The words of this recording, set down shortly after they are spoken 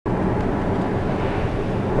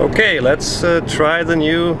Okay, let's try the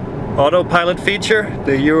new Autopilot feature,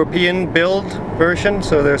 the European build version.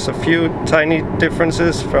 So there's a few tiny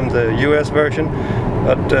differences from the US version,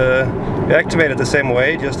 but we activate it the same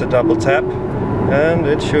way, just a double tap, and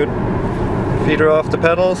it should feeder off the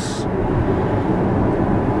pedals.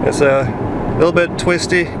 It's a little bit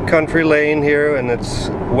twisty country lane here, and it's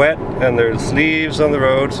wet, and there's leaves on the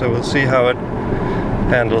road, so we'll see how it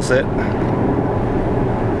handles it.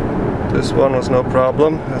 This one was no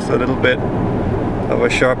problem. There's a little bit of a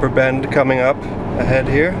sharper bend coming up ahead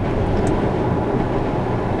here.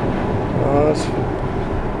 It's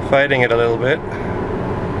fighting it a little bit.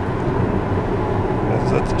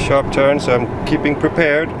 It's a sharp turn, so I'm keeping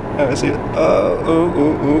prepared. I see.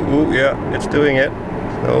 Yeah, it's doing it.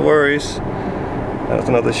 No worries. That's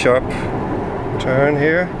another sharp turn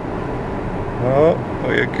here. Oh,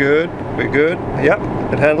 we're good. We're good. Yep,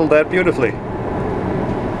 it handled that beautifully.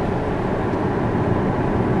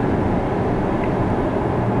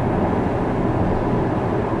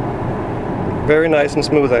 Very nice and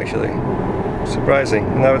smooth, actually. Surprising.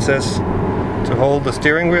 Now it says to hold the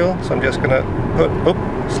steering wheel, so I'm just gonna put,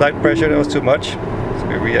 slight pressure, that was too much. So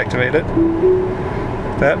we reactivate it.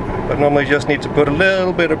 Like that. But normally you just need to put a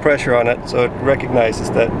little bit of pressure on it so it recognizes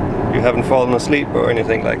that you haven't fallen asleep or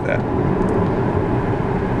anything like that.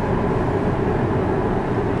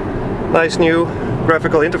 Nice new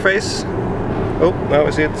graphical interface. Oh, now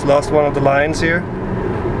we see it's lost one of the lines here.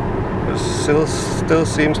 It still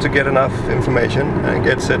seems to get enough information and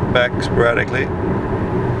gets it back sporadically.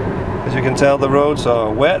 As you can tell, the roads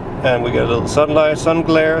are wet and we get a little sunlight, sun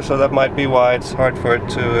glare, so that might be why it's hard for it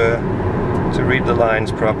to read the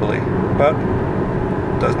lines properly. But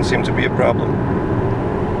it doesn't seem to be a problem.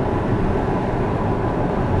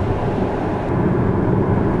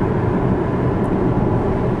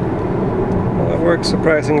 Well, it works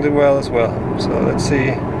surprisingly well as well. So let's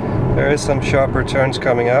see, there is some sharper turns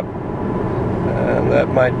coming up. And that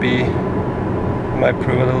might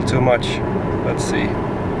prove a little too much. Let's see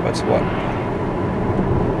what's what.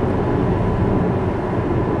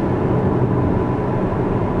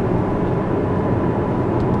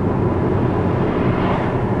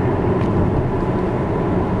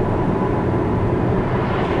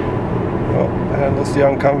 Oh, handles the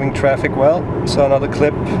oncoming traffic well. Saw another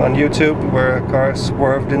clip on YouTube where a car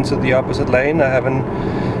swerved into the opposite lane. I haven't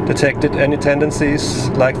detected any tendencies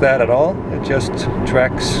like that at all. It just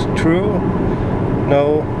tracks through.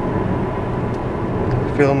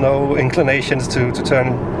 Feel no inclinations to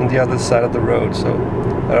turn on the other side of the road. So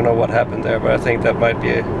I don't know what happened there, but I think that might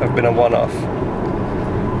have been a one-off.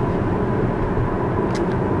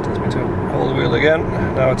 Tells me to hold the wheel again.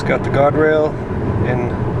 Now it's got the guardrail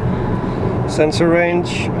in sensor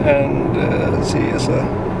range, and let's see.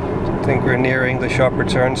 I think we're nearing the sharper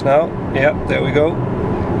turns now. Yeah, there we go.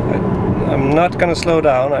 I'm not going to slow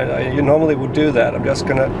down. You normally would do that. I'm just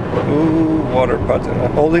going to, water putt.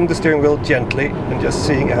 Holding the steering wheel gently and just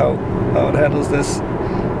seeing how it handles this.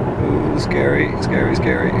 Ooh, scary, scary,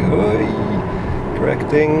 scary. Oy.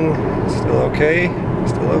 Correcting. Still okay.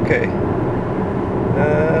 Still okay.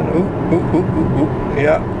 And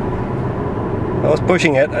yeah. I was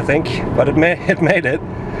pushing it, I think, but it made it.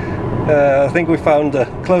 I think we found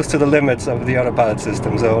close to the limits of the Autopilot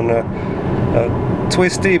system. So on a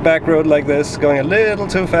twisty back road like this, going a little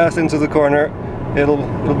too fast into the corner, it'll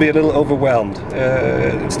be a little overwhelmed.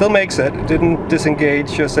 It still makes it. It didn't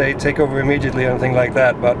disengage or say take over immediately or anything like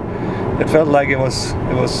that, but it felt like it was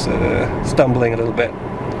stumbling a little bit.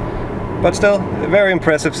 But still, a very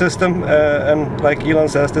impressive system, and like Elon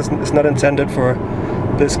says, this is not intended for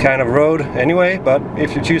this kind of road anyway, but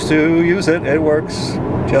if you choose to use it, it works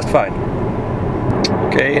just fine.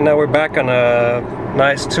 Okay, now we're back on a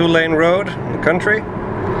nice two-lane road in the country,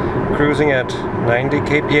 cruising at 90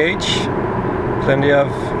 kph. Plenty of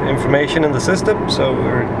information in the system, so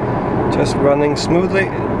we're just running smoothly.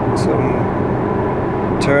 Some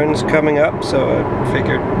turns coming up, so I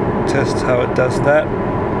figured test how it does that.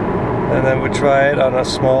 And then we try it on a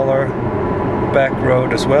smaller back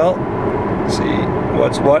road as well. See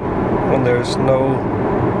what's what when there's no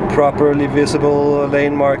properly visible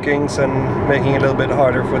lane markings, and making it a little bit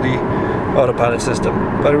harder for the Autopilot system.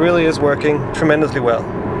 But it really is working tremendously well.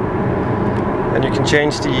 And you can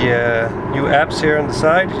change the new apps here on the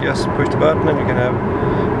side. You just push the button and you can have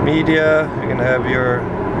media, you can have your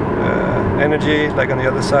energy, like on the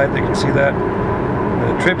other side, you can see that.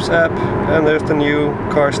 The Trips app, and there's the new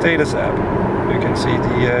car status app. You can see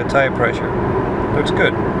the tire pressure. Looks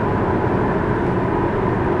good.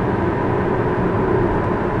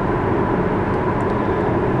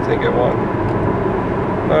 I think I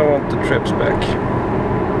want the Trips back.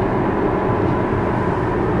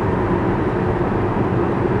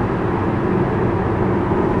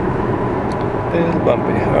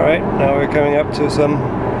 Alright, now we're coming up to some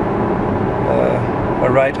a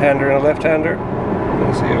right-hander and a left-hander.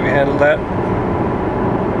 Let's see how we handle that.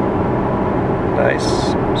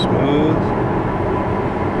 Nice, smooth.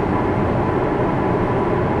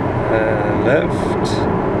 And left.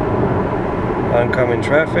 Oncoming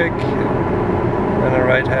traffic. And a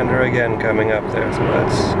right-hander again coming up there, so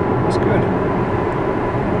that's good.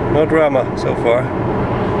 No drama so far.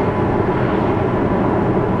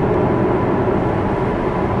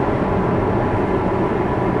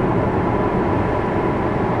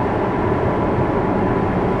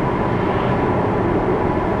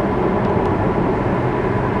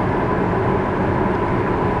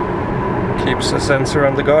 Keeps the sensor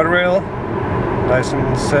on the guardrail, nice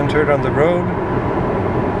and centered on the road.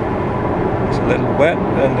 It's a little wet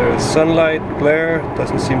and there's sunlight glare,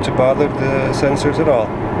 doesn't seem to bother the sensors at all,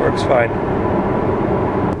 works fine.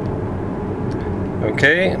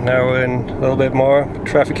 Okay, now we're in a little bit more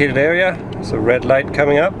trafficated area. There's a red light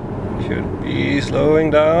coming up, should be slowing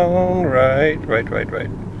down, right.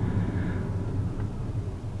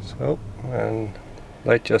 So, and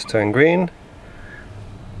light just turned green.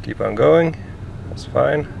 Keep on going, that's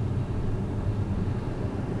fine.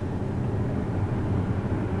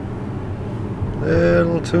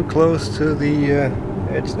 Little too close to the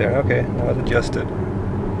edge there. Okay, now it's adjusted.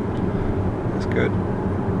 That's good.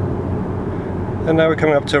 And now we're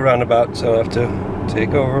coming up to a roundabout, so I'll have to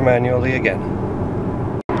take over manually again.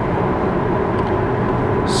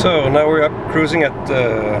 So now we're up cruising at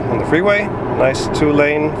on the freeway. Nice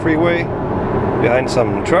 2-lane freeway behind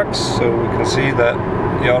some trucks, so we can see that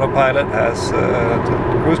the Autopilot has,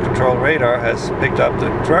 the cruise control radar has picked up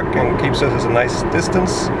the truck and keeps us at a nice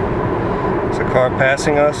distance. There's a car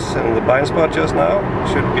passing us in the blind spot just now.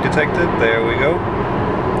 Should be detected. There we go.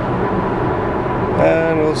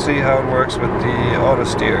 And we'll see how it works with the auto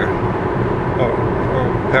steer. Or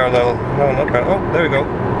parallel. No, not parallel. Oh, there we go.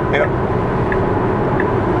 Yeah.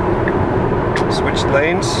 Switched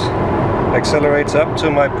lanes. Accelerates up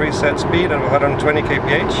to my preset speed of 120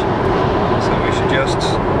 kph. So we should just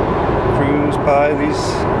cruise by these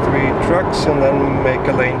 3 trucks and then make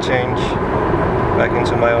a lane change back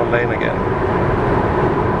into my own lane again.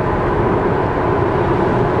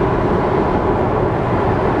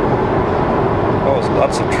 Oh, there's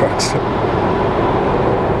lots of trucks.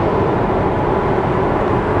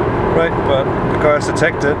 Right, but the car has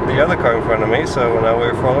detected the other car in front of me, so now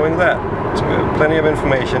we're following that. So we have plenty of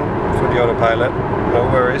information for the Autopilot. No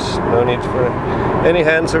worries, no need for any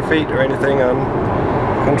hands or feet or anything on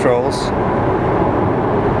controls.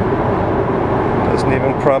 Doesn't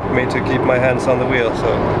even prompt me to keep my hands on the wheel, so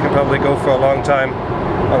I could probably go for a long time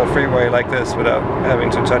on a freeway like this without having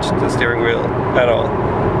to touch the steering wheel at all.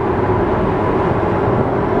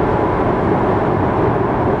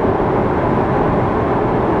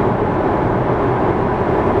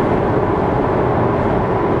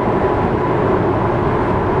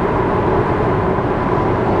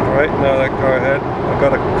 Now that car ahead, I've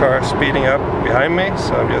got a car speeding up behind me,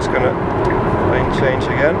 so I'm just gonna lane change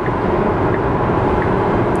again.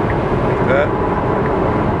 Like that.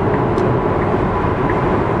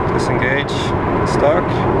 Disengage, stock.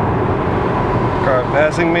 Car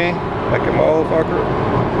passing me like a motherfucker.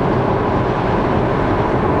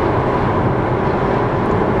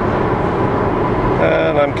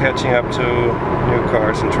 And I'm catching up to new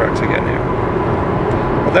cars and trucks again here.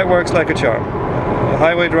 But that works like a charm.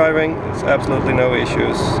 Highway driving, it's absolutely no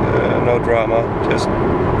issues, no drama, just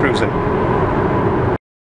cruising.